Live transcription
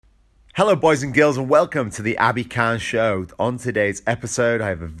Hello, boys and girls, and welcome to the Abby Khan Show. On today's episode, I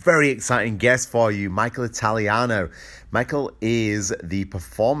have a very exciting guest for you, Michael Italiano. Michael is the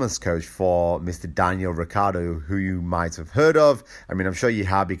performance coach for Mr. Daniel Ricciardo, who you might have heard of. I mean, I'm sure you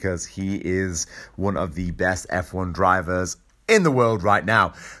have because he is one of the best F1 drivers in the world right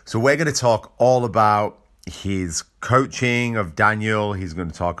now. So we're going to talk all about his coaching of Daniel. He's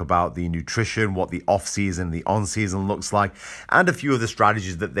going to talk about the nutrition, what the off-season, the on-season looks like, and a few of the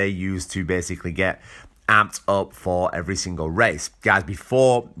strategies that they use to basically get amped up for every single race. Guys,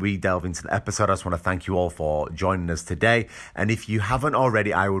 before we delve into the episode, I just want to thank you all for joining us today. And if you haven't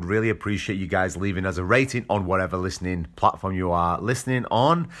already, I would really appreciate you guys leaving us a rating on whatever listening platform you are listening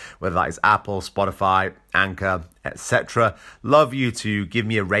on, whether that is Apple, Spotify, Anchor, etc. Love you to give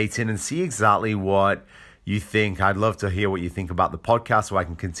me a rating and see exactly what you think. I'd love to hear what you think about the podcast so I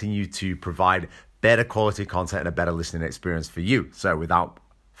can continue to provide better quality content and a better listening experience for you. So without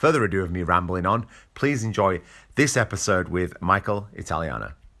further ado of me rambling on, please enjoy this episode with Michael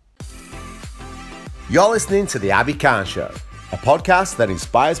Italiano. You're listening to The Abby Khan Show, a podcast that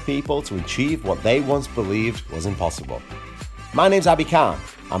inspires people to achieve what they once believed was impossible. My name's Abby Khan.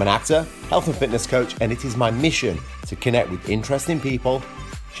 I'm an actor, health and fitness coach, and it is my mission to connect with interesting people,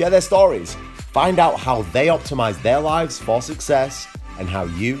 share their stories, find out how they optimize their lives for success, and how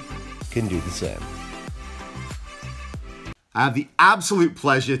you can do the same. I have the absolute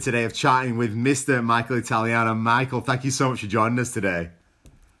pleasure today of chatting with Mr. Michael Italiano. Michael, thank you so much for joining us today.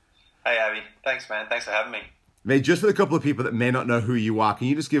 Hey, Abby. Thanks, man. Thanks for having me. Mate, just for a couple of people that may not know who you are, can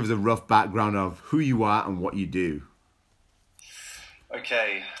you just give us a rough background of who you are and what you do?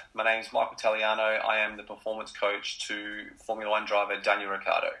 Okay, my name's Michael Italiano. I am the performance coach to Formula One driver Daniel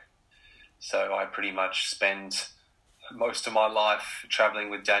Ricciardo. So I pretty much spend most of my life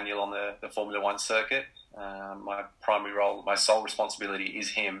traveling with Daniel on the Formula One circuit. My primary role, my sole responsibility is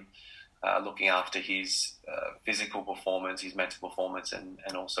him, looking after his physical performance, his mental performance, and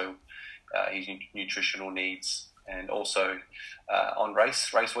also his nutritional needs. And also on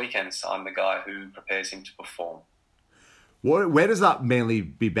race weekends, I'm the guy who prepares him to perform. Where does that mainly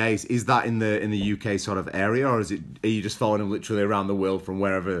be based? Is that in the UK sort of area, or are you just following him literally around the world from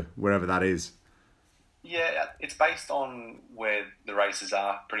wherever that is? Yeah, it's based on where the races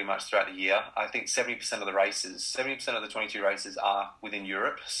are pretty much throughout the year. I think 70% of the 22 races are within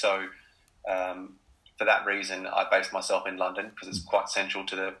Europe. So for that reason, I base myself in London because it's quite central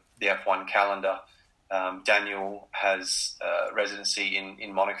to the F1 calendar. Daniel has residency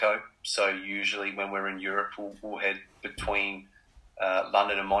in Monaco. So usually when we're in Europe, we'll head between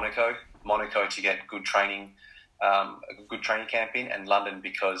London and Monaco. Monaco to get good training, a good training camp in, and London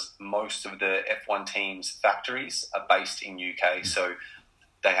because most of the F1 teams' factories are based in UK. So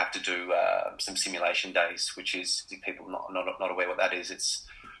they have to do some simulation days, which is, if people not aware what that is,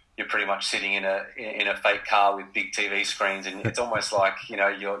 you're pretty much sitting in a fake car with big TV screens, and it's almost like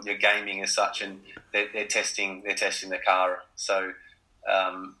you're gaming as such, and they're testing the car. So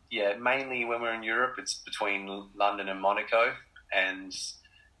mainly when we're in Europe, it's between London and Monaco, and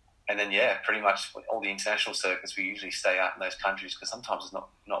then pretty much all the international circuits we usually stay out in those countries because sometimes it's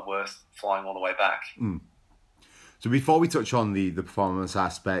not worth flying all the way back. So before we touch on the performance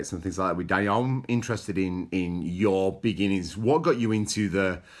aspects and things like that with Daniel, I'm interested in your beginnings. What got you into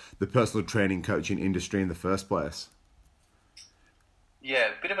the personal training coaching industry in the first place? Yeah,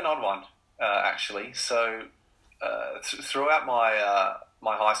 a bit of an odd one, actually. So throughout my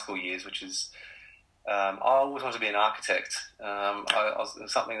high school years, which is I always wanted to be an architect.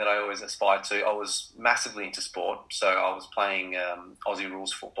 Something that I always aspired to. I was massively into sport, so I was playing Aussie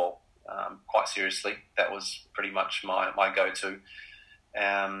rules football. Quite seriously. That was pretty much my go-to.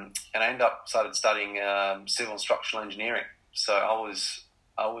 And I ended up started studying civil and structural engineering. So I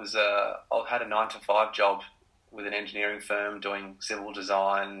had a 9-to-5 job with an engineering firm doing civil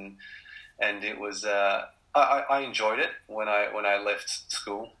design, and it was I enjoyed it when I left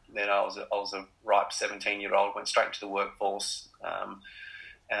school. Then I was a ripe 17-year-old, went straight into the workforce.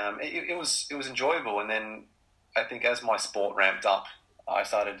 It was enjoyable, and then I think as my sport ramped up, I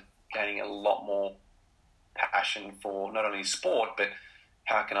started gaining a lot more passion for not only sport, but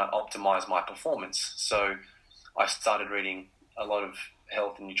how can I optimize my performance? So I started reading a lot of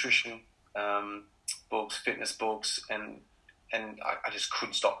health and nutrition books, fitness books, and I just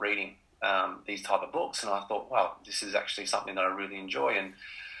couldn't stop reading these type of books. And I thought, wow, this is actually something that I really enjoy. And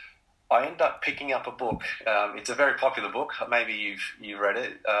I ended up picking up a book. It's a very popular book. Maybe you've read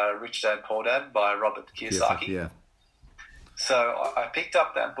it, Rich Dad, Poor Dad by Robert Kiyosaki. Yeah. So I picked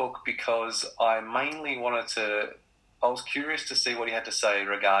up that book because I mainly I was curious to see what he had to say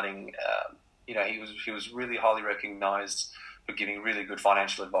regarding, he was really highly recognized for giving really good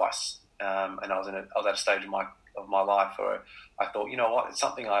financial advice. and I was at a stage of my life where I thought, you know what, it's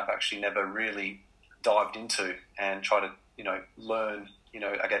something I've actually never really dived into and try to learn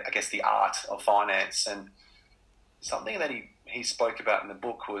I guess the art of finance. And something that he spoke about in the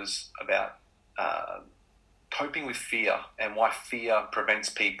book was about coping with fear and why fear prevents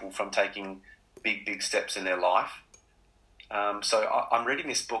people from taking big steps in their life. So I'm reading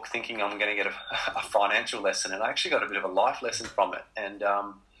this book thinking I'm going to get a financial lesson, and I actually got a bit of a life lesson from it. And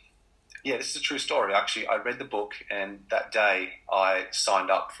this is a true story. Actually, I read the book, and that day I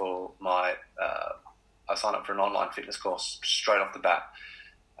signed up for an online fitness course straight off the bat.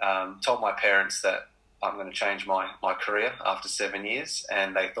 Told my parents that I'm going to change my career after 7 years,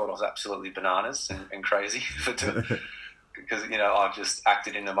 and they thought I was absolutely bananas and crazy because I've just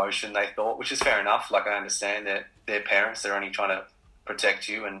acted in emotion, they thought, which is fair enough. Like, I understand that they're parents, they're only trying to protect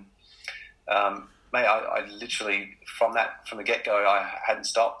you. And mate, I literally from the get-go, I hadn't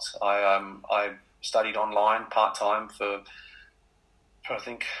stopped. I studied online part-time for I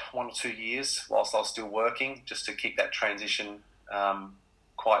think 1 or 2 years whilst I was still working, just to keep that transition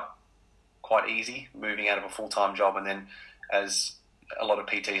quite easy, moving out of a full-time job. And then, as a lot of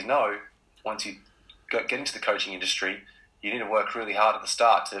PTs know, once you get into the coaching industry, you need to work really hard at the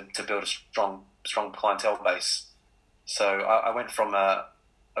start to build a strong clientele base. So I went from a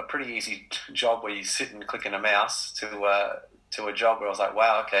pretty easy job where you sit and click on a mouse to a job where I was like,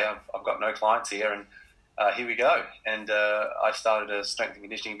 wow, okay, I've got no clients here, and here we go. And I started a strength and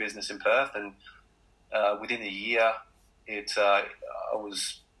conditioning business in Perth, and within a year, I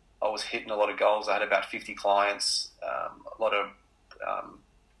was hitting a lot of goals. I had about 50 clients, a lot of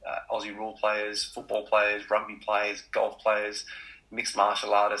Aussie rule players, football players, rugby players, golf players, mixed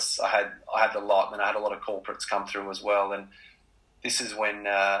martial artists. I had a lot, and I had a lot of corporates come through as well. And this is when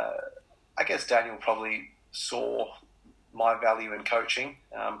I guess Daniel probably saw my value in coaching,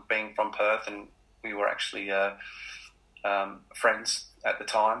 being from Perth, and we were actually friends at the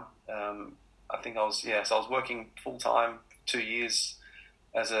time. I think I was working full time 2 years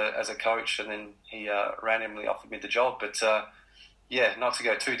as a coach, and then he randomly offered me the job. But not to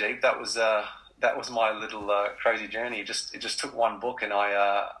go too deep, that was my little crazy journey. It just took one book, and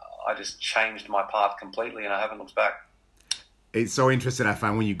I just changed my path completely, and I haven't looked back. It's so interesting, I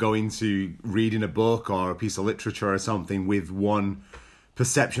find, when you go into reading a book or a piece of literature or something with one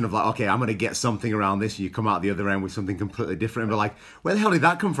perception of like, okay, I'm going to get something around this, and you come out the other end with something completely different, and be like, where the hell did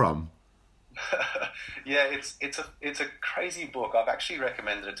that come from? Yeah, it's a crazy book. I've actually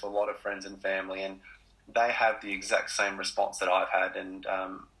recommended it to a lot of friends and family, and they have the exact same response that I've had. And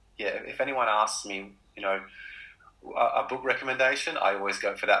if anyone asks me, a book recommendation, I always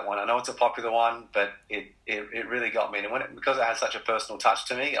go for that one. I know it's a popular one, but it really got me. And because it has such a personal touch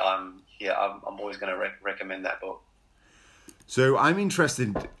to me, I'm always going to recommend that book. So I'm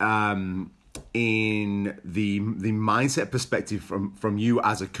interested in the mindset perspective from you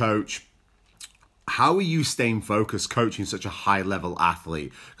as a coach. How are you staying focused coaching such a high-level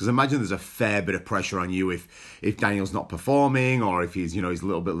athlete? Because I imagine there's a fair bit of pressure on you if Daniel's not performing, or if he's a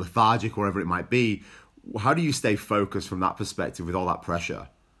little bit lethargic, whatever it might be. How do you stay focused from that perspective with all that pressure?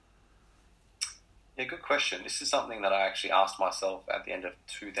 Yeah, good question. This is something that I actually asked myself at the end of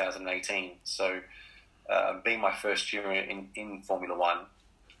 2018. So being my first year in Formula One,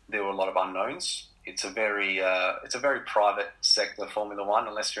 there were a lot of unknowns. It's a very private sector, Formula One.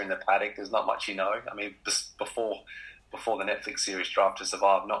 Unless you're in the paddock, there's not much you know. I mean, before the Netflix series Drive to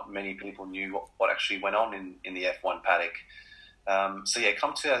Survive, not many people knew what actually went on in the F1 paddock.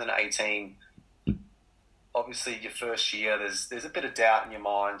 Come 2018, obviously your first year, there's a bit of doubt in your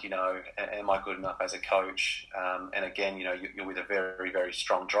mind. Am I good enough as a coach? And again, you're with a very, very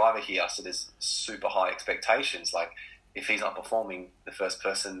strong driver here, so there's super high expectations. Like, if he's not performing, the first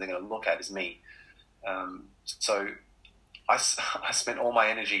person they're going to look at is me. So I spent all my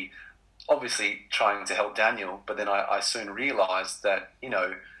energy obviously trying to help Daniel, but then I soon realized that,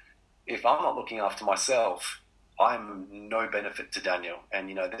 if I'm not looking after myself, I'm no benefit to Daniel.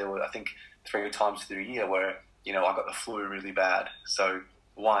 And, there were, I think, 3 times through the year where, I got the flu really bad. So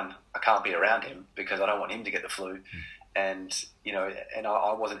one, I can't be around him because I don't want him to get the flu. And, and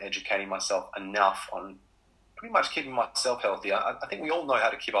I wasn't educating myself enough on pretty much keeping myself healthy. I think we all know how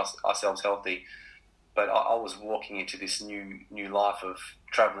to keep ourselves healthy. But I was walking into this new life of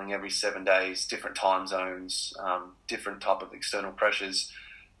traveling every 7 days, different time zones, different type of external pressures.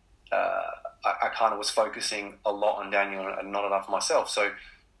 I kind of was focusing a lot on Daniel and not enough on myself. So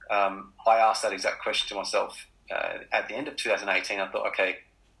I asked that exact question to myself at the end of 2018. I thought, okay,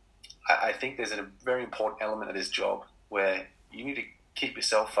 I think there's a very important element of this job where you need to keep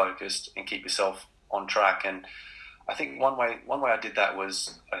yourself focused and keep yourself on track. And I think one way I did that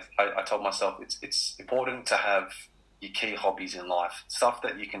was I told myself it's important to have your key hobbies in life, stuff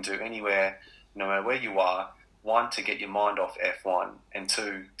that you can do anywhere, no matter where you are. One, to get your mind off F1, and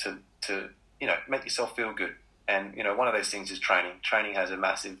two, to make yourself feel good. And one of those things is training. Training has a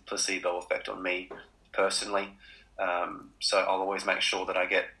massive placebo effect on me personally. So I'll always make sure that I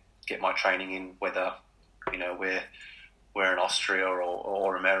get my training in, whether we're in Austria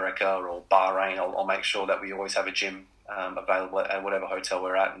or America or Bahrain. I'll make sure that we always have a gym available at whatever hotel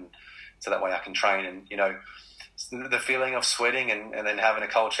we're at, and so that way I can train. And the feeling of sweating and then having a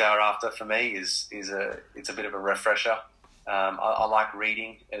cold shower after, for me, it's a bit of a refresher. I like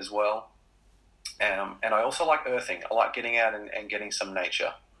reading as well, and I also like earthing. I like getting out and getting some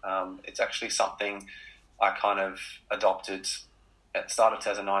nature. It's actually something I kind of adopted at the start of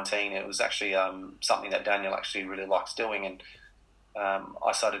 2019. It was actually something that Daniel actually really likes doing, and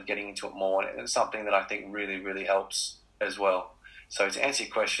I started getting into it more. And it's something that I think really, really helps as well. So to answer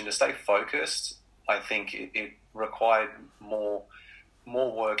your question, to stay focused, I think it required more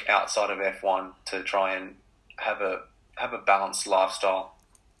work outside of F1 to try and have a balanced lifestyle.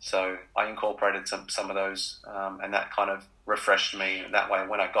 So I incorporated some of those, and that kind of refreshed me. And that way,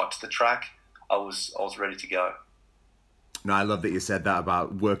 when I got to the track, I was ready to go. No, I love that you said that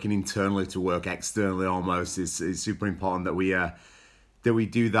about working internally to work externally. Almost, it's super important that we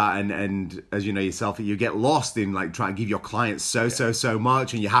do that. And as you know yourself, you get lost in like trying to give your clients so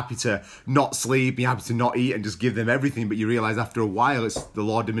much, and you're happy to not sleep, you're happy to not eat, and just give them everything. But you realize after a while, it's the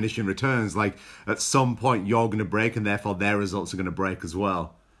law of diminishing returns. Like at some point, you're going to break, and therefore their results are going to break as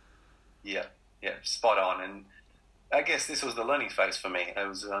well. Yeah, spot on. And I guess this was the learning phase for me. It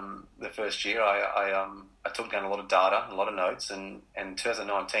was the first year I took down a lot of data, a lot of notes, and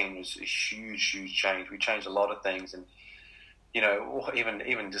 2019 was a huge change. We changed a lot of things, and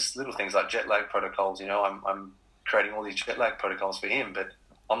even just little things like jet lag protocols. I'm creating all these jet lag protocols for him, but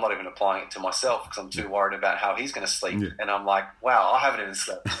I'm not even applying it to myself because I'm too worried about how he's going to sleep. Yeah. And I'm like, wow, I haven't even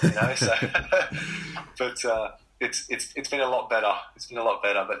slept. So, but it's been a lot better. It's been a lot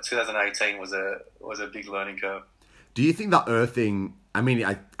better. But 2018 was a big learning curve. Do you think that earthing? I mean,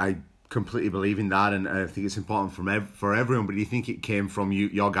 I completely believe in that, and I think it's important for everyone. But do you think it came from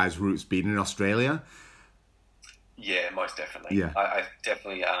your guys' roots being in Australia? Yeah, most definitely. Yeah. I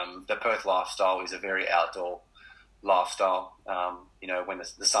definitely. The Perth lifestyle is a very outdoor lifestyle. When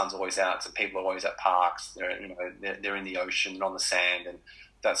the sun's always out, so people are always at parks. They're in the ocean and on the sand, and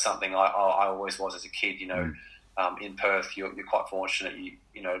that's something I always was as a kid. In Perth, you're quite fortunate.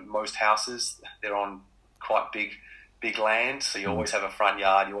 Most houses, they're on quite big land, so you always have a front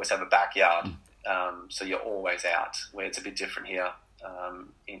yard, you always have a backyard, so you're always out, where it's a bit different here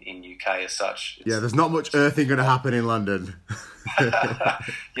in UK as such. There's not much earthing going to happen in London.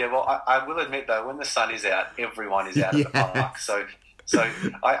 Yeah, well, I will admit though, when the sun is out, everyone is out at the park, so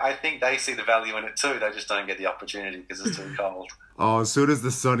I think they see the value in it too. They just don't get the opportunity because it's too cold. Oh, as soon as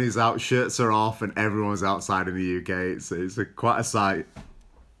the sun is out, shirts are off and everyone's outside in the UK. It's quite a sight.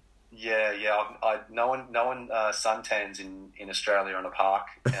 Yeah. No one suntans in Australia on a park.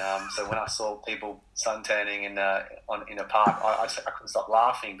 So when I saw people suntanning in a park, I couldn't stop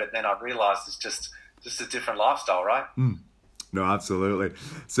laughing. But then I realised it's just a different lifestyle, right? No, absolutely.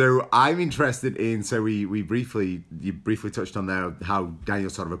 So I'm interested in. So you briefly touched on there how Daniel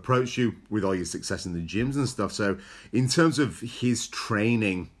sort of approached you with all your success in the gyms and stuff. So in terms of his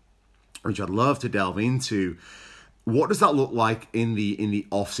training, which I'd love to delve into. What does that look like in the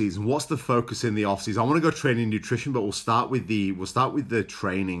off season? What's the focus in the off season? I want to go training and nutrition, but we'll start with the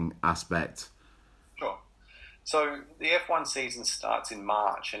training aspect. Sure. So the F1 season starts in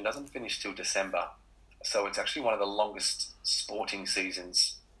March and doesn't finish till December. So it's actually one of the longest sporting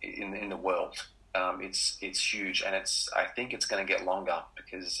seasons in the world. It's huge, and I think it's going to get longer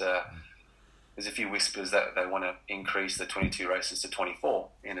because there's a few whispers that they want to increase the 22 races to 24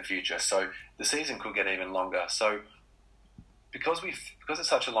 in the future. So the season could get even longer. So because it's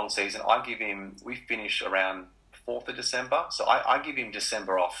such a long season, we finish around 4th of December. So I give him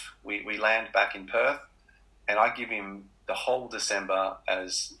December off. We land back in Perth, and I give him the whole December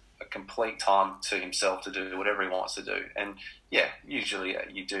as a complete time to himself to do whatever he wants to do. And yeah, usually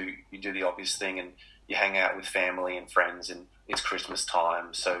you do the obvious thing, and you hang out with family and friends, and it's Christmas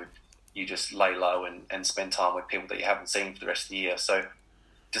time. So you just lay low and spend time with people that you haven't seen for the rest of the year. So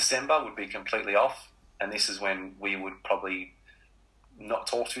December would be completely off, and this is when we would probably not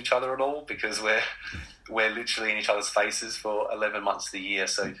talk to each other at all because we're literally in each other's faces for 11 months of the year.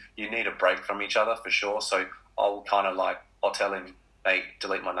 So you need a break from each other for sure. So I'll tell him, hey,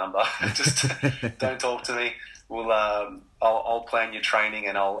 delete my number. Just don't talk to me. I'll plan your training,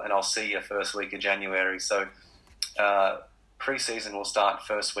 and I'll see you first week of January. So Pre-season will start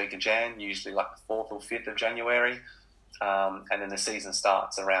first week of Jan, usually like the 4th or 5th of January, and then the season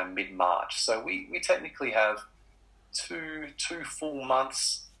starts around mid-March. So we technically have two full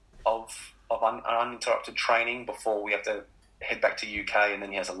months of uninterrupted training before we have to head back to UK, and then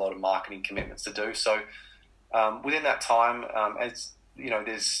he has a lot of marketing commitments to do. So within that time, as you know,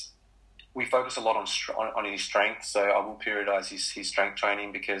 we focus a lot on his strength. So I will periodise his strength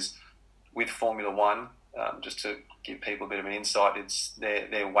training, because with Formula One, just to give people a bit of an insight, it's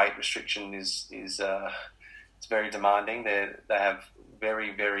their weight restriction is it's very demanding. They have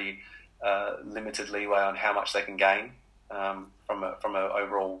very, very limited leeway on how much they can gain from an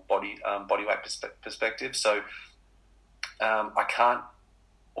overall body weight perspective. So I can't,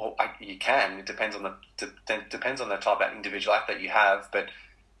 or you can. It depends on the type of individual athlete you have. But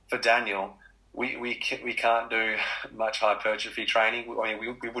for Daniel, we can't do much hypertrophy training. I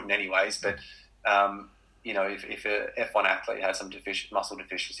mean, we wouldn't anyways. But you know, if a F1 athlete has some muscle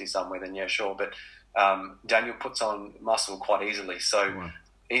deficiency somewhere, then yeah, sure. But Daniel puts on muscle quite easily. So wow.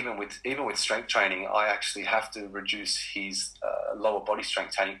 even with strength training, I actually have to reduce his lower body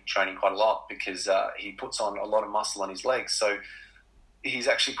strength training quite a lot, because he puts on a lot of muscle on his legs. So he's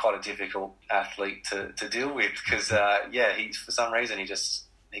actually quite a difficult athlete to deal with, because he for some reason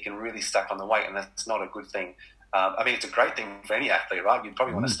he can really stack on the weight, and that's not a good thing. I mean, it's a great thing for any athlete, right? You'd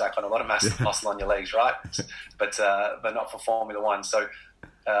probably want to stack on a lot of muscle on your legs, right? But not for Formula One. So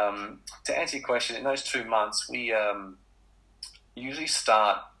to answer your question, in those 2 months, we usually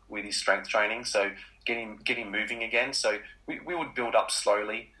start with his strength training, so get him moving again. So we would build up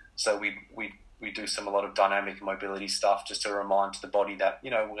slowly. So we do a lot of dynamic mobility stuff, just to remind the body that,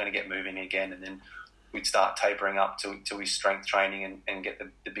 you know, we're going to get moving again, and then we'd start tapering up to his strength training and get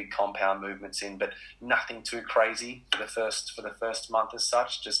the big compound movements in, but nothing too crazy for the first month as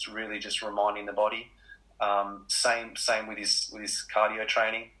such. Just reminding the body. Same with his cardio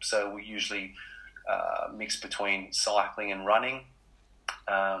training. So we usually mix between cycling and running.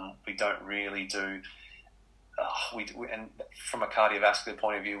 We don't really do. And from a cardiovascular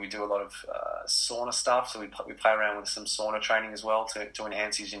point of view, we do a lot of sauna stuff. So we play around with some sauna training as well to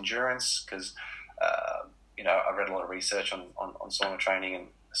enhance his endurance, because you know, I've read a lot of research on sauna training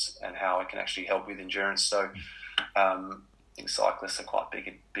and how it can actually help with endurance. So I think cyclists are quite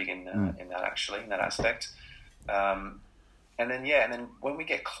big in that, actually, in that aspect. And then when we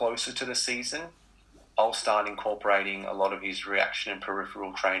get closer to the season, I'll start incorporating a lot of his reaction and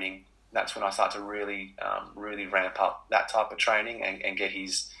peripheral training. That's when I start to really ramp up that type of training and get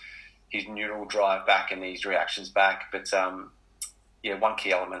his neural drive back and these reactions back. But one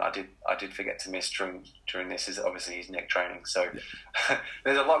key element I did forget to miss during this is obviously his neck training. So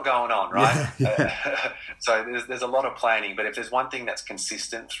there's a lot going on, right? Yeah. So there's a lot of planning. But if there's one thing that's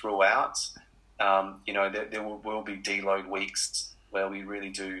consistent throughout, you know, there will be deload weeks where we really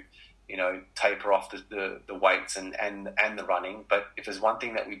do, you know, taper off the weights and the running. But if there's one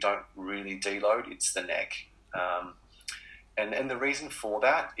thing that we don't really deload, it's the neck. And the reason for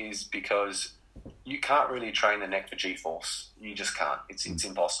that is because you can't really train the neck for G-force. You just can't. It's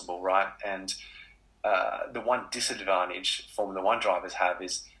impossible, right? And the one disadvantage Formula One drivers have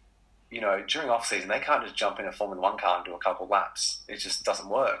is, you know, during off season they can't just jump in a Formula One car and do a couple of laps. It just doesn't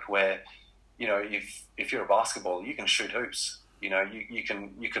work. Where, you know, if you're a basketballer, you can shoot hoops. You know, you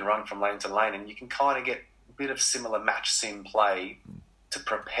can run from lane to lane, and you can kind of get a bit of similar match sim play to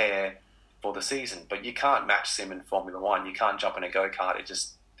prepare for the season. But you can't match sim in Formula One. You can't jump in a go-kart.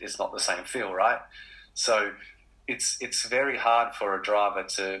 It's not the same feel, right? So it's very hard for a driver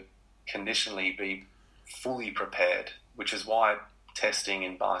to conditionally be fully prepared, which is why testing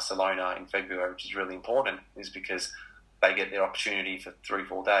in Barcelona in February, which is really important, is because they get their opportunity for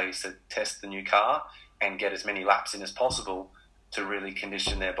 3-4 days to test the new car and get as many laps in as possible to really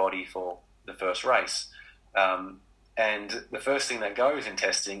condition their body for the first race. And the first thing that goes in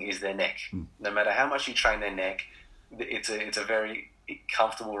testing is their neck. No matter how much you train their neck, it's a very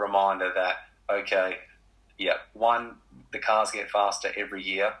comfortable reminder that, okay, yeah, one, the cars get faster every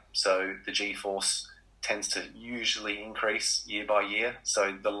year, so the G-force tends to usually increase year by year,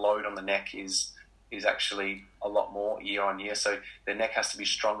 so the load on the neck is actually a lot more year on year, so the neck has to be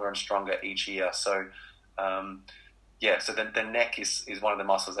stronger and stronger each year. So so the neck is one of the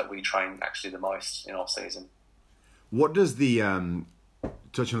muscles that we train actually the most in off season. What does the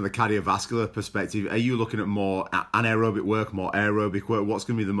touching on the cardiovascular perspective, are you looking at more anaerobic work, more aerobic work? What's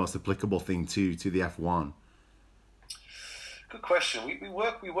going to be the most applicable thing to the F1? Good question. We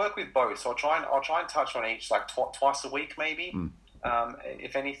work with both, so I'll try and touch on each, like twice a week maybe,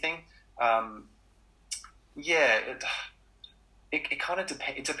 if anything. it kind of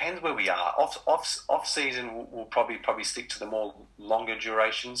depends. It depends where we are. Off season, we'll probably stick to the more longer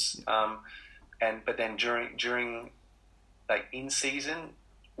durations. But then during like in season,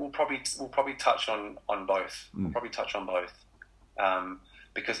 we'll probably touch on both. We'll probably touch on both.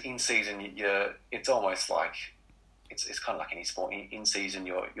 Because in season, it's almost like it's kind of like any sport. In season,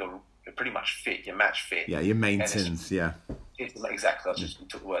 you're pretty much fit. You're match fit. Yeah, your maintenance. Exactly. I just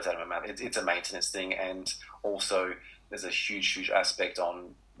took the words out of my mouth. It's a maintenance thing, and also there's a huge aspect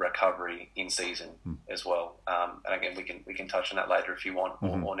on recovery in season as well. And again, we can touch on that later if you want,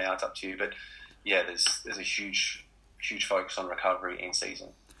 or now it's up to you. But yeah, there's a huge focus on recovery in season.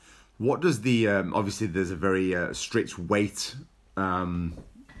 What does the obviously there's a very strict weight.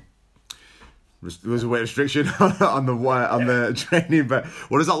 There's a weight restriction on the training, but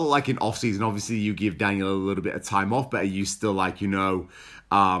what does that look like in off season? Obviously, you give Daniel a little bit of time off, but are you still like,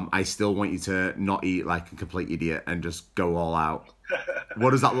 I still want you to not eat like a complete idiot and just go all out?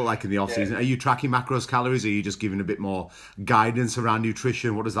 What does that look like in the off season? Are you tracking macros, calories? Are you just giving a bit more guidance around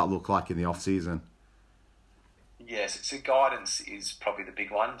nutrition? What does that look like in the off season? Yes, so guidance is probably the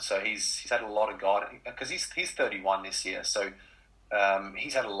big one. So he's had a lot of guidance because he's 31 this year. So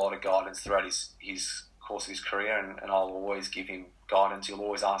he's had a lot of guidance throughout his course of his career, and I'll always give him guidance. He'll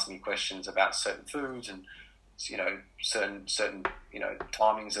always ask me questions about certain foods and certain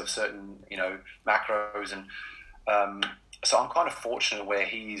timings of certain macros, and so I'm kind of fortunate where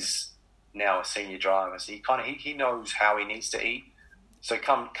he's now a senior driver. So he knows how he needs to eat. So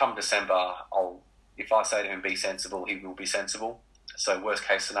come December, if I say to him be sensible, he will be sensible. So worst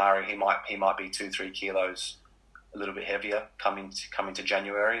case scenario, he might be 2-3 kilos a little bit heavier coming to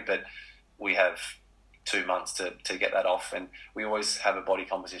January, but we have 2 months to get that off, and we always have a body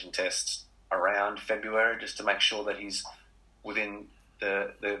composition test around February just to make sure that he's within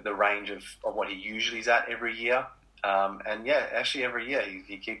the range of what he usually is at every year. And yeah, actually every year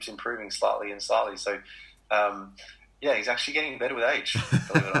he keeps improving slightly. So he's actually getting better with age,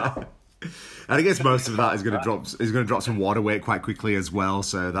 believe it or not. And I guess most of that is going to drop some water weight quite quickly as well.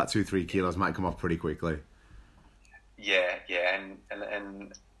 So that 2-3 kilos might come off pretty quickly. Yeah,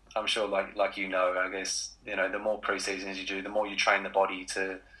 and I'm sure, like I guess the more pre-seasons you do, the more you train the body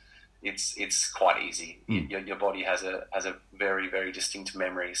to. It's quite easy. Your body has a very, very distinct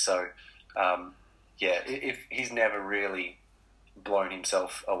memory. So if he's never really blown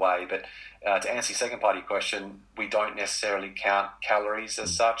himself away. But to answer your second part of your question, we don't necessarily count calories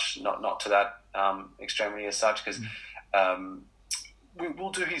as such, not to that extremity as such, because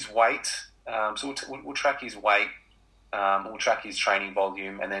we'll do his weight. So we'll track his weight. We'll track his training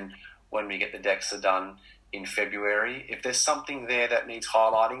volume, and then when we get the DEXA done in February, if there's something there that needs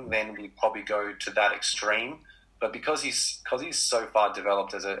highlighting, then we probably go to that extreme. But because he's so far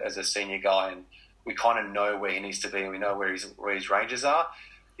developed as a senior guy, and we kind of know where he needs to be, and we know where his ranges are,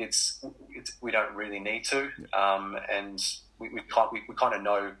 we don't really need to, and we kind of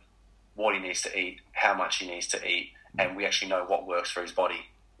know what he needs to eat, how much he needs to eat, and we actually know what works for his body.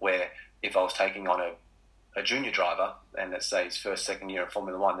 Where if I was taking on a junior driver, and let's say his first, second year in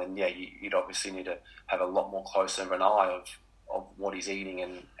Formula One, then you'd obviously need to have a lot more closer of an eye of what he's eating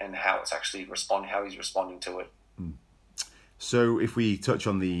and how it's actually how he's responding to it. So if we touch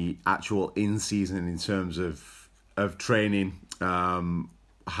on the actual in-season in terms of training,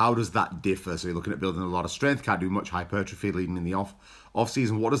 how does that differ? So you're looking at building a lot of strength, can't do much hypertrophy leading in the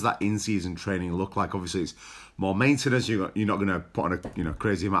off-season. What does that in-season training look like? Obviously, it's more maintenance. You're not going to put on a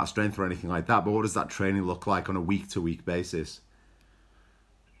crazy amount of strength or anything like that. But what does that training look like on a week-to-week basis?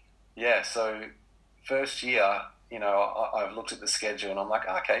 Yeah, so first year, I've looked at the schedule and I'm like,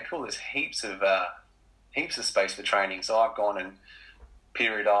 okay, cool. There's heaps of space for training. So I've gone and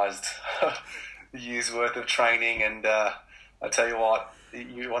periodized a year's worth of training. And I tell you what,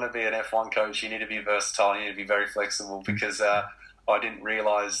 you want to be an F1 coach, you need to be versatile, you need to be very flexible, because I didn't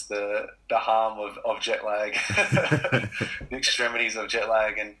realize the harm of jet lag, the extremities of jet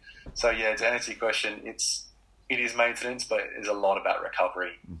lag. And so, yeah, to answer your question, it is maintenance, but it's a lot about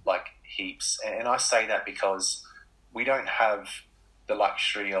recovery, like heaps. And I say that because we don't have the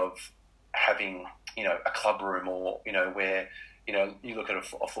luxury of having, a club room, or, where, you look at a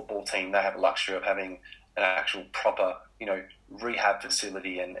football team, they have a luxury of having an actual proper, rehab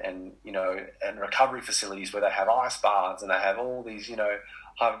facility and recovery facilities where they have ice baths and they have all these,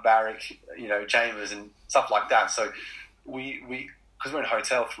 hyperbaric, chambers and stuff like that. So we because we're in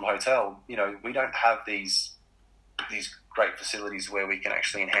hotel, we don't have these great facilities where we can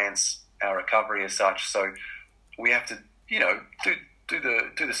actually enhance our recovery as such. So we have to, do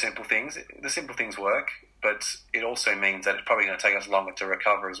the simple things. The simple things work, but it also means that it's probably going to take us longer to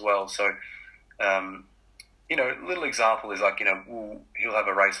recover as well. So, a little example is like, he'll have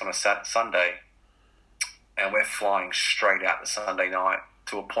a race on a Sunday, and we're flying straight out the Sunday night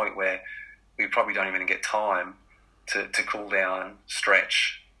to a point where we probably don't even get time to cool down,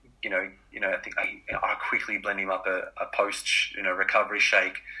 stretch. I think I quickly blend him up a post, recovery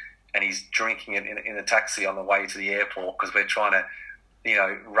shake, and he's drinking it in a taxi on the way to the airport because we're trying to,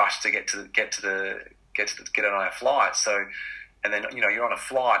 rush to get on our flight. So, and then you're on a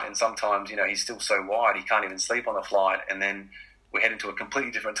flight, and sometimes he's still so wide he can't even sleep on the flight, and then we head into a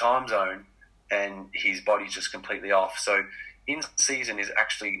completely different time zone, and his body's just completely off. So, in season is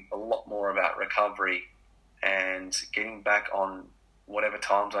actually a lot more about recovery and getting back on whatever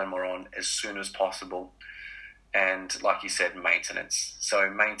time zone we're on as soon as possible. And like you said, maintenance. So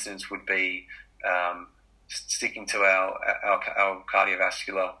maintenance would be sticking to our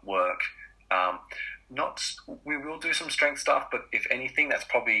cardiovascular work. We will do some strength stuff, but if anything, that's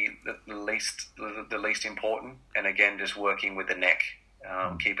probably the least important. And again, just working with the neck,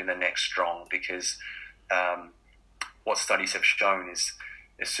 keeping the neck strong, because what studies have shown is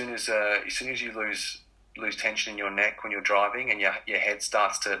as soon as you lose tension in your neck when you're driving, and your head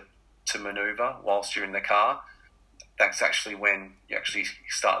starts to maneuver whilst you're in the car, that's actually when you actually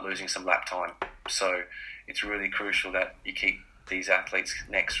start losing some lap time. So it's really crucial that you keep these athletes'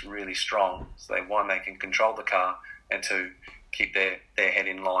 necks really strong, so they can control the car, and two, keep their head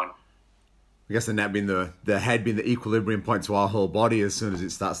in line. I guess the neck being the head being the equilibrium point to our whole body. As soon as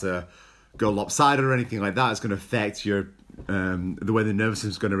it starts to go lopsided or anything like that, it's going to affect your the way the nervous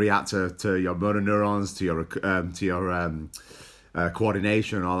system is going to react to your motor neurons, to your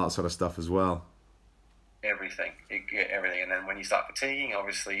coordination, and all that sort of stuff as well. Everything. And then when you start fatiguing,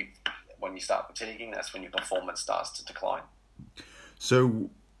 that's when your performance starts to decline. So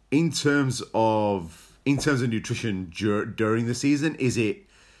in terms of nutrition during the season,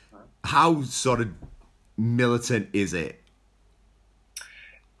 how sort of militant is it?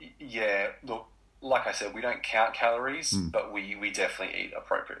 Yeah, look, like I said, we don't count calories, but we definitely eat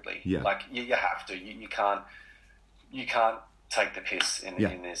appropriately. Yeah. Like you have to. You can't take the piss in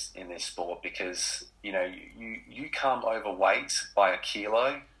this sport, because you come overweight by a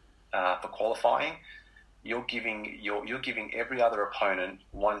kilo for qualifying. You're giving every other opponent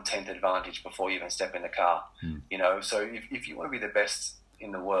 1/10 advantage before you even step in the car. So if you want to be the best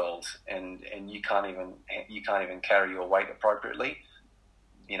in the world and you can't even carry your weight appropriately,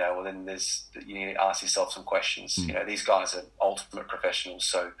 well, then you need to ask yourself some questions. These guys are ultimate professionals,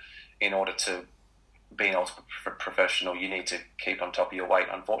 so in order to be an ultimate professional, you need to keep on top of your weight.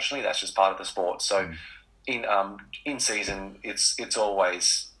 Unfortunately, that's just part of the sport. So in season, it's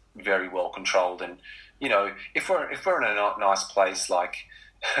always very well controlled. And if we're in a nice place, like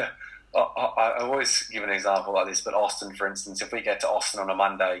I always give an example like this, but Austin, for instance, if we get to Austin on a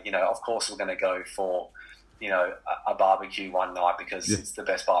Monday, of course we're going to go for a barbecue one night because it's the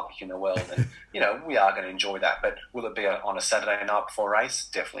best barbecue in the world, and we are going to enjoy that. But will it be on a Saturday night before a race?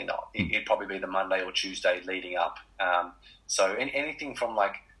 Definitely not. It'd probably be the Monday or Tuesday leading up. So anything from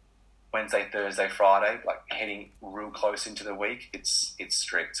like Wednesday, Thursday, Friday, like heading real close into the week, it's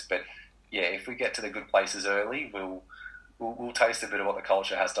strict. But yeah, if we get to the good places early, we'll taste a bit of what the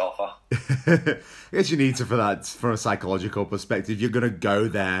culture has to offer. I guess you need to, for that, from a psychological perspective. You're going to go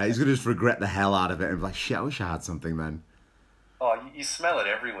there, he's going to just regret the hell out of it and be like, shit, I wish I had something then. Oh, you smell it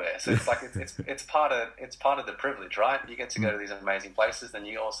everywhere. So it's like it's part of the privilege, right? You get to go to these amazing places, then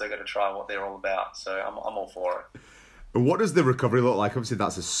you also got to try what they're all about. So I'm all for it. What does the recovery look like? Obviously,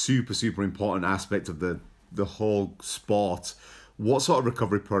 that's a super, super important aspect of the whole sport. What sort of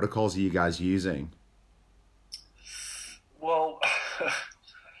recovery protocols are you guys using? Well,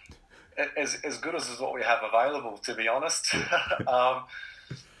 as good as is what we have available, to be honest. I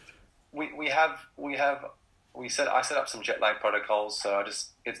set up some jet lag protocols. So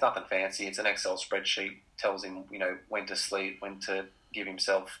it's nothing fancy. It's an Excel spreadsheet. Tells him, when to sleep, when to give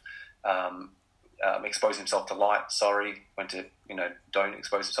himself, expose himself to light. When to, don't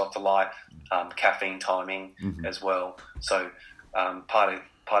expose himself to light. Caffeine timing as well. So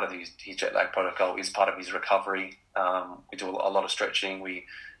part of his jet lag protocol is part of his recovery. We do a lot of stretching. We've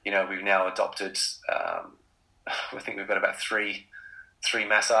now adopted. I think we've got about three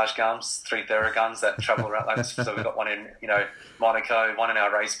massage guns, 3 Theraguns that travel around. Like, so we've got one in Monaco, one in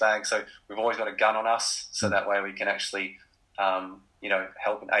our race bag. So we've always got a gun on us, so that way we can actually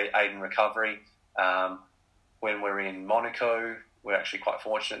help and aid in recovery. When we're in Monaco, we're actually quite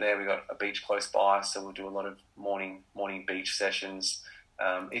fortunate there. We've got a beach close by, so we'll do a lot of morning beach sessions.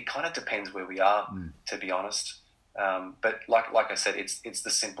 It kind of depends where we are, to be honest. But like I said, it's the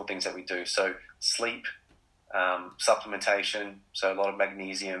simple things that we do. So sleep, supplementation, so a lot of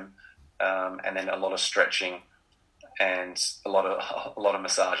magnesium, and then a lot of stretching and a lot of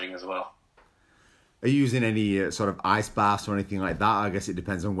massaging as well. Are you using any sort of ice baths or anything like that? I guess it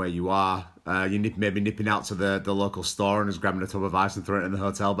depends on where you are. Maybe nipping out to the local store and just grabbing a tub of ice and throwing it in the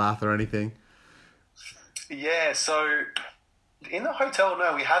hotel bath or anything? Yeah, so in the hotel,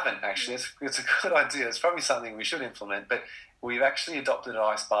 no, we haven't actually. It's a good idea. It's probably something we should implement, but we've actually adopted an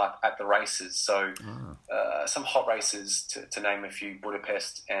ice bath at the races. So some hot races, to name a few,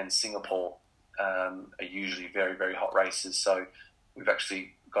 Budapest and Singapore are usually very, very hot races. So we've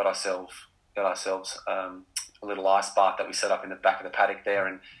actually got ourselves a little ice bath that we set up in the back of the paddock there,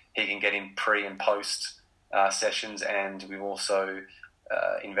 and he can get in pre and post sessions. And we've also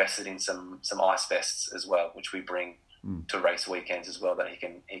invested in some ice vests as well, which we bring to race weekends as well, that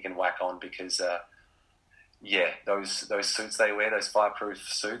he can whack on, because those suits they wear, those fireproof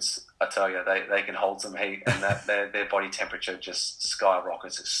suits, I tell you, they can hold some heat, and that their body temperature just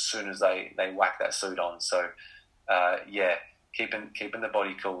skyrockets as soon as they whack that suit on. So keeping the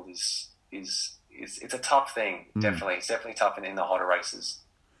body cool is it's a tough thing. Definitely, it's definitely tough in the hotter races.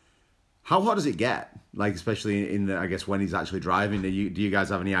 How hot does it get? Like, especially in the, I guess, when he's actually driving, do you guys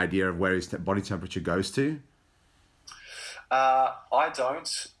have any idea of where his body temperature goes to? I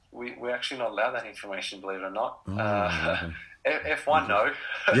don't. We're actually not allowed that information, believe it or not. Okay. F1, no.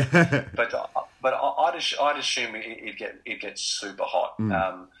 Yeah. but I'd assume it gets super hot.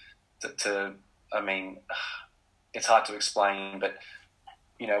 I mean, it's hard to explain, but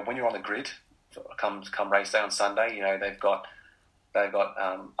when you're on the grid, come race day on Sunday, they've got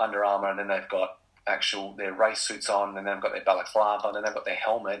Under Armour, and then they've got their race suits on, and then they've got their balaclava, and then they've got their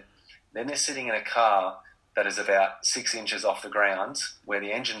helmet. Then they're sitting in a car that is about 6 inches off the ground where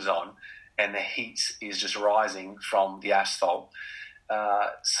the engine's on, and the heat is just rising from the asphalt.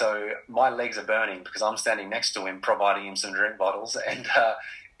 So my legs are burning because I'm standing next to him, providing him some drink bottles, and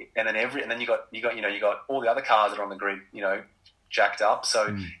then you got all the other cars that are on the grid, jacked up.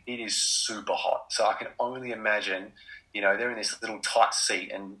 So it is super hot. So I can only imagine, they're in this little tight seat,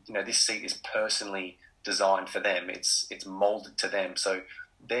 and this seat is personally designed for them. It's molded to them. So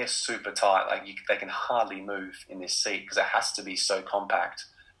they're super tight. Like they can hardly move in this seat because it has to be so compact.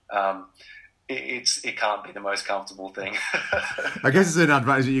 It can't be the most comfortable thing. I guess it's an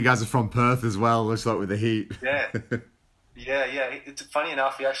advantage that you guys are from Perth as well. Let's start with the heat. Yeah. It's funny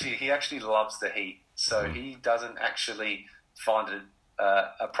enough. He actually loves the heat, so he doesn't actually find it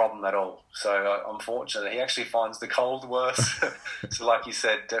a problem at all. So unfortunately, he actually finds the cold worse. So, like you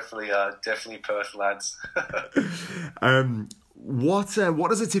said, definitely Perth lads. What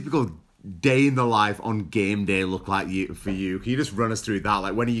does a typical day in the life on game day look like for you? Can you just run us through that?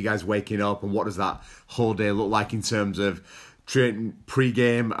 Like, when are you guys waking up, and what does that whole day look like in terms of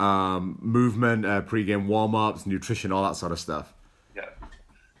pre-game movement, pre-game warm-ups, nutrition, all that sort of stuff? Yeah.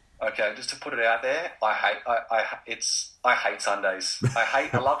 Okay, just to put it out there, I hate Sundays. I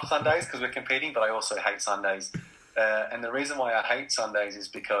love Sundays because we're competing, but I also hate Sundays. And the reason why I hate Sundays is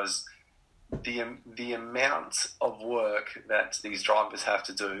because the amount of work that these drivers have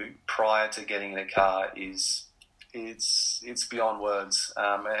to do prior to getting in a car it's beyond words.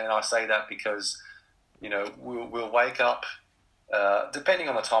 And I say that because we'll wake up depending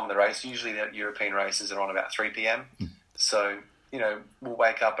on the time of the race. Usually the European races are on about 3 p.m. So we'll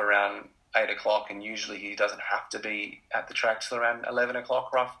wake up around 8 o'clock, and usually he doesn't have to be at the track till around 11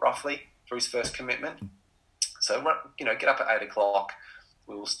 o'clock roughly for his first commitment. So get up at 8 o'clock.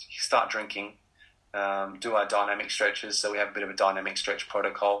 We'll start drinking, do our dynamic stretches. So we have a bit of a dynamic stretch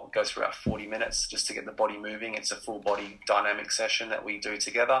protocol. It goes for about 40 minutes just to get the body moving. It's a full body dynamic session that we do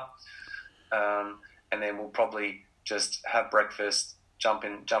together. And then we'll probably just have breakfast, jump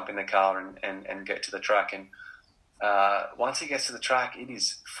in the car and get to the track. And once he gets to the track, it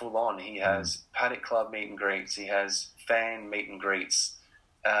is full on. He has paddock club meet and greets. He has fan meet and greets.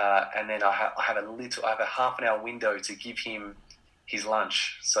 And then I have a half an hour window to give him his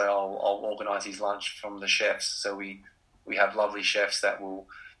lunch. So I'll organise his lunch from the chefs. So we have lovely chefs that will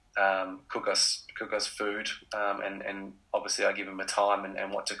cook us food, and obviously I give him a time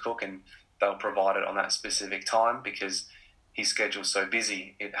and what to cook, and they'll provide it on that specific time because his schedule's so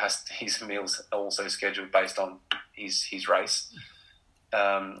busy. His meals are also scheduled based on his race.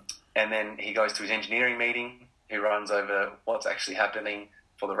 And then he goes to his engineering meeting. He runs over what's actually happening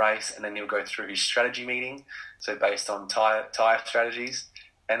for the race, and then he'll go through his strategy meeting, so based on tyre strategies.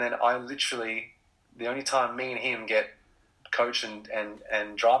 And then the only time me and him get coach and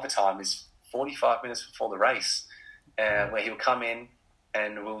driver time is 45 minutes before the race, where he'll come in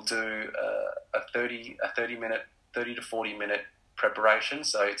and we'll do a 30 to 40 minute preparation.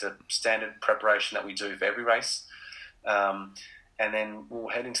 So it's a standard preparation that we do for every race. And and then we'll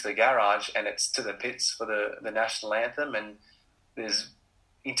head into the garage, and it's to the pits for the national anthem, and there's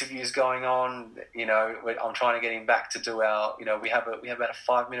interviews going on. I'm trying to get him back to do our. We have about a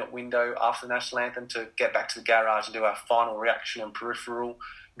 5-minute window after the national anthem to get back to the garage and do our final reaction and peripheral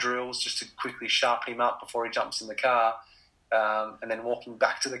drills, just to quickly sharpen him up before he jumps in the car. And then walking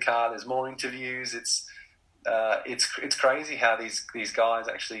back to the car, there's more interviews. It's crazy how these guys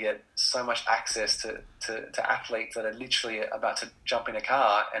actually get so much access to athletes that are literally about to jump in a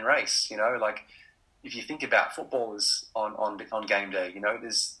car and race. Like if you think about footballers on game day,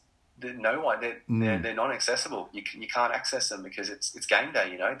 there's no one. They're non-accessible. You can't access them because it's game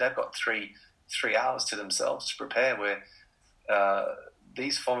day. They've got three hours to themselves to prepare. Where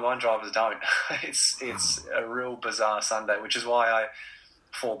these Formula One drivers don't. It's a real bizarre Sunday, which is why I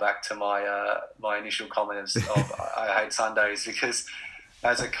fall back to my initial comments of I hate Sundays, because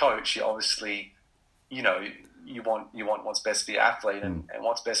as a coach, you obviously, you want what's best for your athlete, and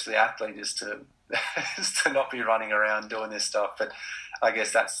what's best for the athlete is to not be running around doing this stuff. But I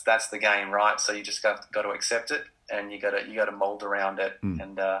guess that's the game, right? So you just got to accept it, and you got to mold around it.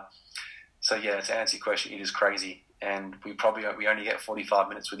 And so yeah, to answer your question, it is crazy, and we only get 45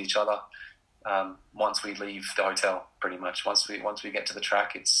 minutes with each other. Once we leave the hotel, pretty much. Once we get to the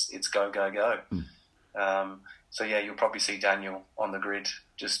track, it's go. So yeah, you'll probably see Daniel on the grid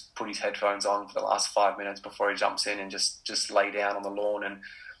just put his headphones on for the last 5 minutes before he jumps in and just lay down on the lawn, and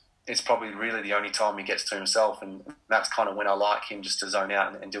it's probably really the only time he gets to himself, and that's kind of when I like him just to zone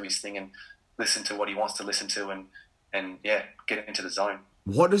out and do his thing and listen to what he wants to listen to, and yeah, get into the zone.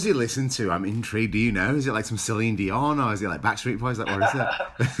 What does he listen to? I'm intrigued. Do you know? Is it like some Celine Dion, or is it like Backstreet Boys? Like, what is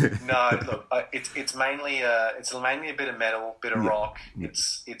it? No, look, it's mainly a bit of metal, bit of rock. Yeah.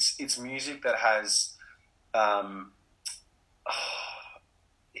 It's music that has,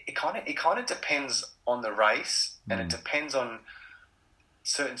 it kind of depends on the race, and it depends on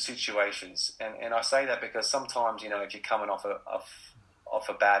certain situations. And I say that because sometimes, if you're coming off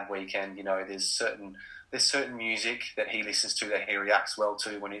a bad weekend, there's certain music that he listens to that he reacts well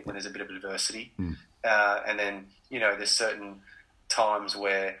to when there's a bit of adversity. And then, there's certain times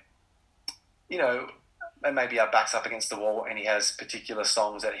where, and maybe our back's up against the wall and he has particular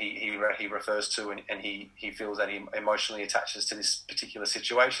songs that he refers to, and he feels that he emotionally attaches to this particular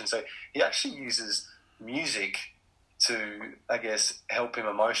situation. So he actually uses music to, I guess, help him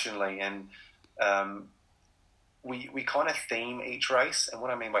emotionally. And we kind of theme each race. And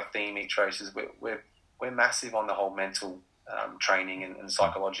what I mean by theme each race is we're massive on the whole mental training and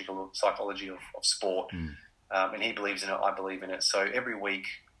psychology of sport. And he believes in it, I believe in it. So every week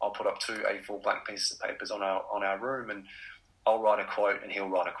I'll put up 2 A4 blank pieces of papers on our room, and I'll write a quote and he'll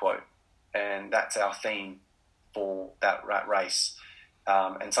write a quote. And that's our theme for that race.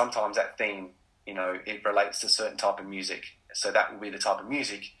 And sometimes that theme, it relates to a certain type of music. So that will be the type of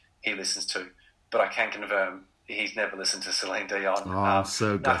music he listens to. But I can confirm he's never listened to Celine Dion. Oh,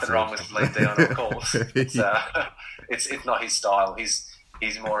 so nothing wrong with Celine Dion, of course. It's not his style.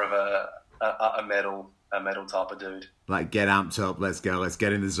 He's more of a metal type of dude. Like, get amped up, let's go, let's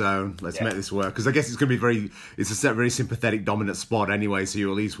get in the zone, let's make this work. Because I guess it's going to be it's a very sympathetic, dominant sport anyway, so you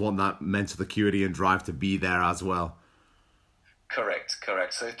at least want that mental acuity and drive to be there as well. Correct.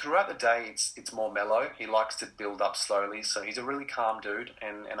 So throughout the day, it's more mellow. He likes to build up slowly, so he's a really calm dude,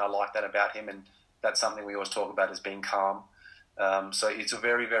 and I like that about him, and that's something we always talk about, as being calm. So it's a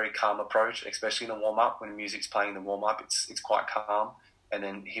very, very calm approach, especially in the warm-up. When music's playing in the warm-up, it's quite calm, and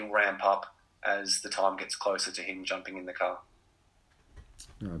then he'll ramp up as the time gets closer to him jumping in the car.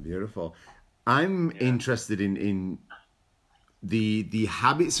 Oh, beautiful. I'm interested in the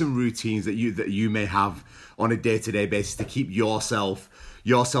habits and routines that you may have on a day-to-day basis to keep yourself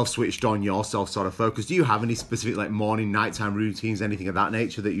switched on, yourself sort of focused. Do you have any specific like morning, nighttime routines, anything of that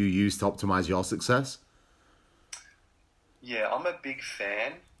nature that you use to optimize your success? Yeah, I'm a big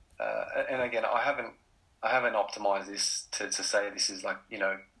fan, and again, I haven't optimized this to say this is like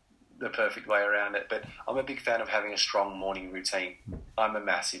the perfect way around it, but I'm a big fan of having a strong morning routine. I'm a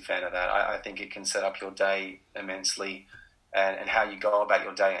massive fan of that. I think it can set up your day immensely, and how you go about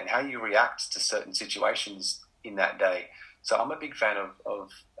your day and how you react to certain situations in that day. So I'm a big fan of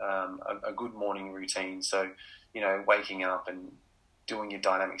a good morning routine. So, waking up and doing your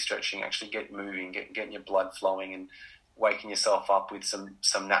dynamic stretching, actually get moving, getting your blood flowing, and waking yourself up with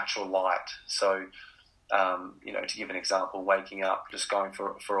some natural light. So, to give an example, waking up, just going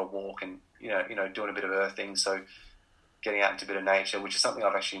for a walk, and doing a bit of earthing. So, getting out into a bit of nature, which is something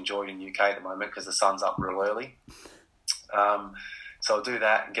I've actually enjoyed in the UK at the moment because the sun's up real early. So I'll do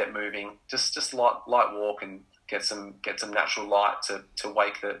that and get moving, just light walk and get some natural light to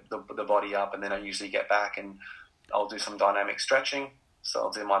wake the body up, and then I usually get back and I'll do some dynamic stretching. So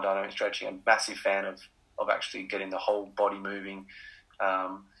I'll do my dynamic stretching. I'm a massive fan of actually getting the whole body moving,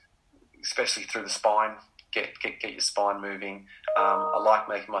 especially through the spine. Get your spine moving. I like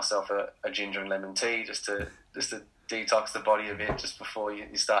making myself a ginger and lemon tea just to detox the body a bit just before you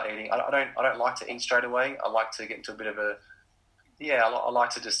start eating. I don't like to eat straight away. I like to get into a bit of I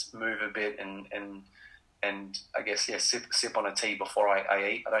like to just move a bit and I guess sip on a tea before I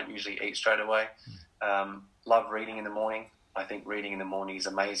eat. I don't usually eat straight away. Love reading in the morning. I think reading in the morning is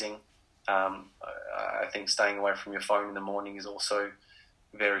amazing. I think staying away from your phone in the morning is also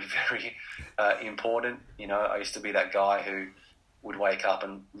very, very important. You know, I used to be that guy who would wake up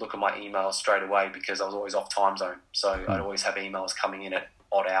and look at my emails straight away because I was always off time zone. So I'd always have emails coming in at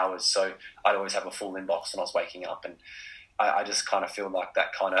odd hours. So I'd always have a full inbox when I was waking up. And I just kind of feel like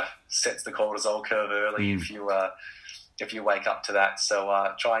that kind of sets the cortisol curve early if you wake up to that.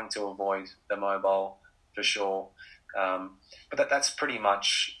 So trying to avoid the mobile for sure. But that's pretty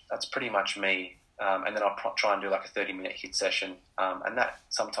much me. And then I'll try and do like a 30-minute HIIT session. And that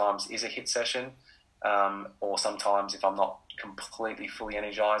sometimes is a HIIT session. Or sometimes if I'm not completely fully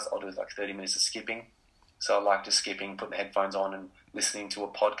energized, I'll do like 30 minutes of skipping. So I like just skipping, putting the headphones on and listening to a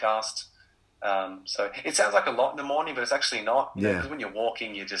podcast. So it sounds like a lot in the morning, but it's actually not. You know, because when you're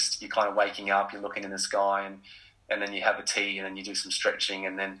walking, you're kind of waking up, you're looking in the sky, and then you have a tea, and then you do some stretching,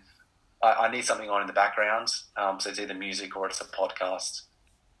 and then I need something on in the background. So it's either music or it's a podcast.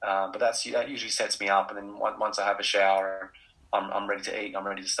 But that usually sets me up, and then once I have a shower, I'm ready to eat. I'm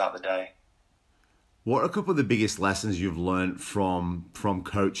ready to start the day. What are a couple of the biggest lessons you've learned from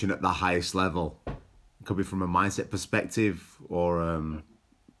coaching at the highest level? It could be from a mindset perspective or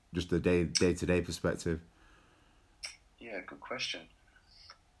just a day-to-day perspective. Yeah, good question.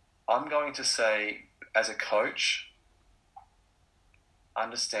 I'm going to say, as a coach,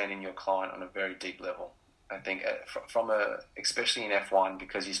 understanding your client on a very deep level. I think especially in F1,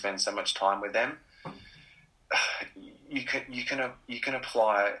 because you spend so much time with them, you can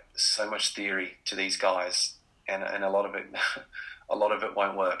apply so much theory to these guys, and a lot of it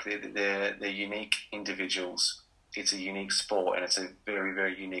won't work. They're unique individuals. It's a unique sport, and it's a very,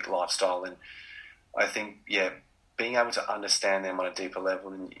 very unique lifestyle. And I think being able to understand them on a deeper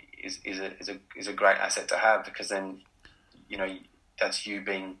level is a great asset to have, because then that's you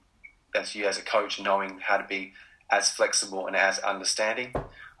as a coach knowing how to be as flexible and as understanding.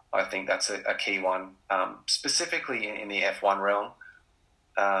 I think that's a key one, specifically in the F1 realm.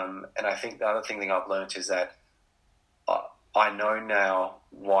 And I think the other thing that I've learned is that I know now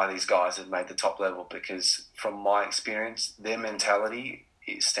why these guys have made the top level, because from my experience, their mentality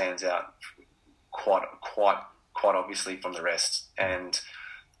stands out quite obviously from the rest. And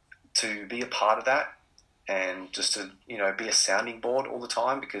to be a part of that, and just to be a sounding board all the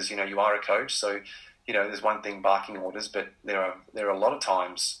time, because you are a coach, so there's one thing barking orders, but there are a lot of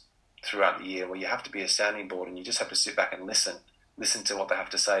times throughout the year where you have to be a sounding board, and you just have to sit back and listen to what they have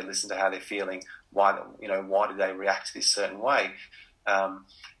to say, listen to how they're feeling, why do they react this certain way,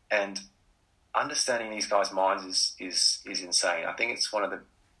 and understanding these guys' minds is insane. I think it's one of the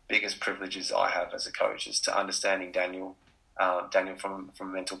biggest privileges I have as a coach, is to understanding Daniel from a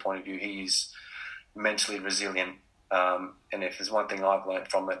mental point of view. He's mentally resilient, and if there's one thing I've learned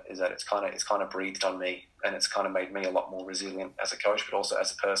from it, is that it's kind of breathed on me, and it's kind of made me a lot more resilient as a coach, but also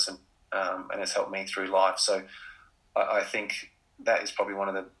as a person, and it's helped me through life. So I think that is probably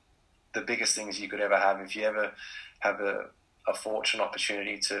one of the biggest things you could ever have. If you ever have a fortunate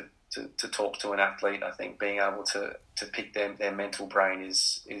opportunity to talk to an athlete, I think being able to pick their mental brain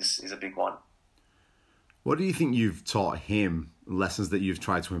is a big one. What do you think you've taught him, lessons that you've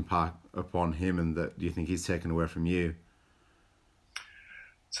tried to impart upon him, and that you think he's taken away from you?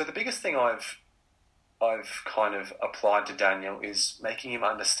 So the biggest thing I've kind of applied to Daniel is making him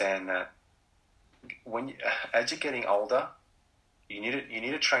understand that as you're getting older, you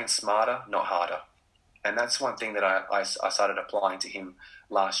need to train smarter, not harder. And that's one thing that I started applying to him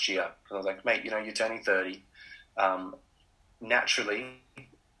last year. Because I was like, mate, you're turning 30. Naturally,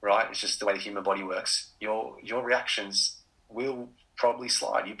 right? It's just the way the human body works. Your reactions will probably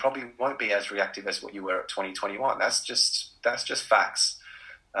slide. You probably won't be as reactive as what you were at 2021. That's just facts.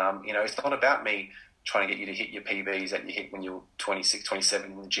 It's not about me trying to get you to hit your PBs that you hit when you're 26,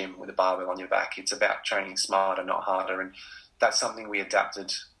 27 in the gym with a barbell on your back. It's about training smarter, not harder. And that's something we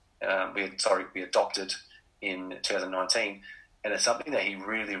adopted in 2019. And it's something that he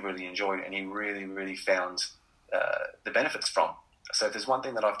really, really enjoyed, and he really, really found the benefits from. So if there's one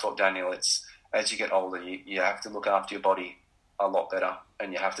thing that I've taught Daniel, it's as you get older, you have to look after your body a lot better,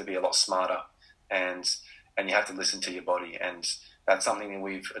 and you have to be a lot smarter, and you have to listen to your body. And that's something that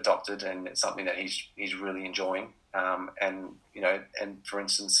we've adopted, and it's something that he's really enjoying. And for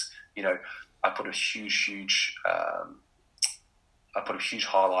instance, I put a huge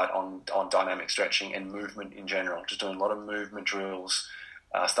highlight on dynamic stretching and movement in general. Just doing a lot of movement drills,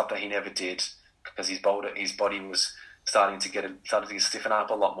 stuff that he never did because his body was started to stiffen up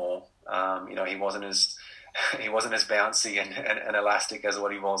a lot more. He wasn't as bouncy and elastic as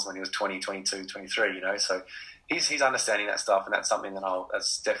what he was when he was 20, 22, 23. So he's understanding that stuff, and that's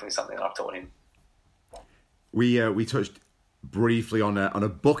definitely something that I've taught him. We touched briefly on a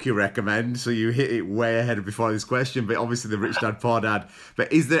book you recommend, so you hit it way ahead before this question, but obviously the Rich Dad Poor Dad.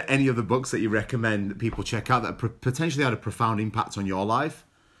 But is there any other books that you recommend that people check out that potentially had a profound impact on your life?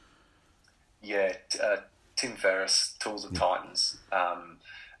 Yeah, Tim Ferriss, Tools of Titans.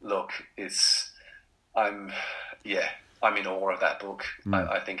 Look, I'm in awe of that book.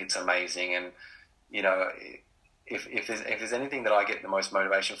 I think it's amazing, and if there's anything that I get the most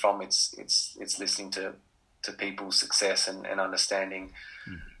motivation from, it's listening to people's success and understanding,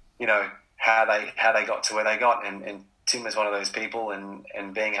 how they got to where they got. And Tim is one of those people, and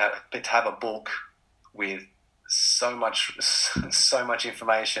to have a book with so much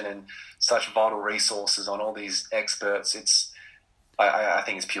information and such vital resources on all these experts, I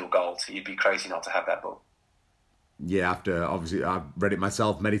think it's pure gold. You'd be crazy not to have that book. Yeah, obviously I've read it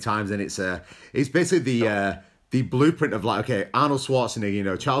myself many times, and it's basically the blueprint of Arnold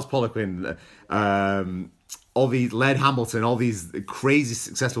Schwarzenegger, Charles Poliquin, all these Laird Hamilton, all these crazy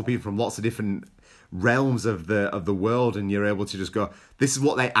successful people from lots of different realms of the world, and you're able to just go, this is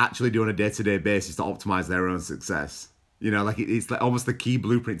what they actually do on a day-to-day basis to optimize their own success. It's like almost the key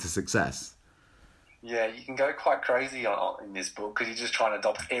blueprint to success. Yeah, you can go quite crazy in this book because you're just trying to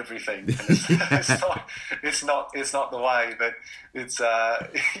adopt everything. And it's not the way, but it's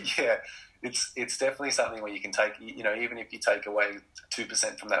it's definitely something where you can take, even if you take away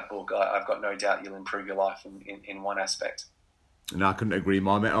 2% from that book, I've got no doubt you'll improve your life in one aspect. No, I couldn't agree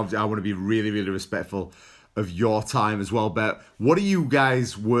more, mate. I want to be really, really respectful of your time as well. But what are you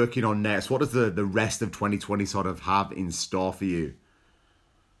guys working on next? What does the rest of 2020 sort of have in store for you?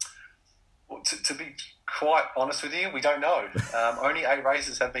 Well, to be quite honest with you, we don't know. Only 8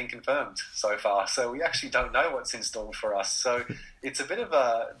 races have been confirmed so far, so we actually don't know what's in store for us. So it's a bit of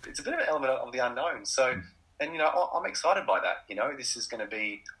an element of the unknown. So, and I'm excited by that. This is going to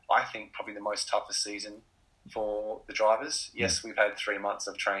be, I think, probably the most toughest season for the drivers. Yes, we've had 3 months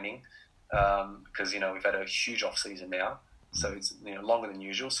of training because we've had a huge off season now, so it's longer than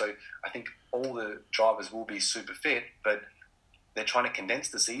usual. So I think all the drivers will be super fit, but they're trying to condense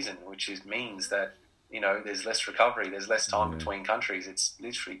the season, which means that there's less recovery, there's less time between countries. It's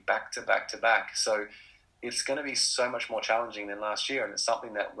literally back to back to back. So it's going to be so much more challenging than last year, and it's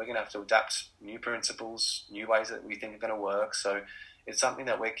something that we're going to have to adapt new principles, new ways that we think are going to work. So it's something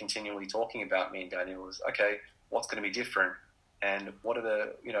that we're continually talking about, me and Daniel, is okay, what's going to be different, and what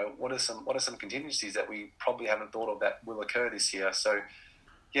are some contingencies that we probably haven't thought of that will occur this year. So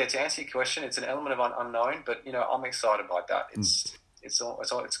yeah, to answer your question, it's an element of unknown, but I'm excited about that. It's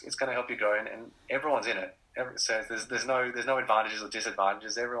going to help you grow, and everyone's in it. So there's no advantages or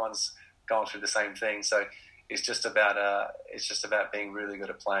disadvantages. Everyone's going through the same thing. So it's just about being really good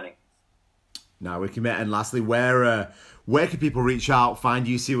at planning. Now we can, and lastly, where can people reach out, find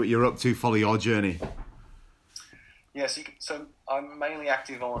you, see what you're up to, follow your journey? Yes, so I'm mainly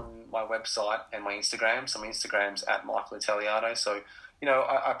active on my website and my Instagram. So my Instagram's @Michael So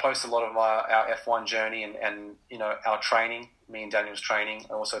I post a lot of our F1 journey and our training, me and Daniel's training.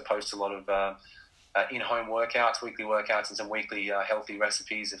 I also post a lot of in-home workouts, weekly workouts, and some weekly healthy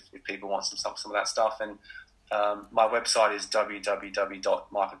recipes if people want some of that stuff. And my website is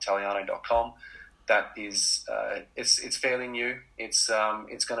www.michaelitaliano.com. That is, it's fairly new. It's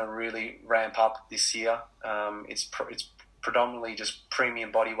going to really ramp up this year. It's predominantly just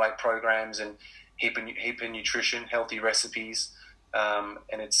premium body weight programs and hyper nutrition, healthy recipes. And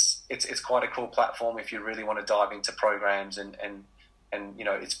it's quite a cool platform if you really want to dive into programs and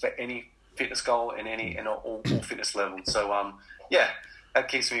it's for any fitness goal and all fitness levels. So that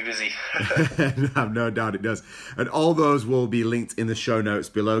keeps me busy. No doubt it does. And all those will be linked in the show notes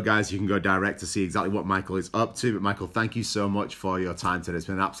below, guys. You can go direct to see exactly what Michael is up to. But Michael, thank you so much for your time today. It's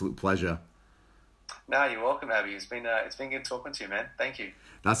been an absolute pleasure. No, you're welcome, Abby. It's been good talking to you, man. Thank you.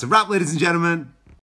 That's a wrap, ladies and gentlemen.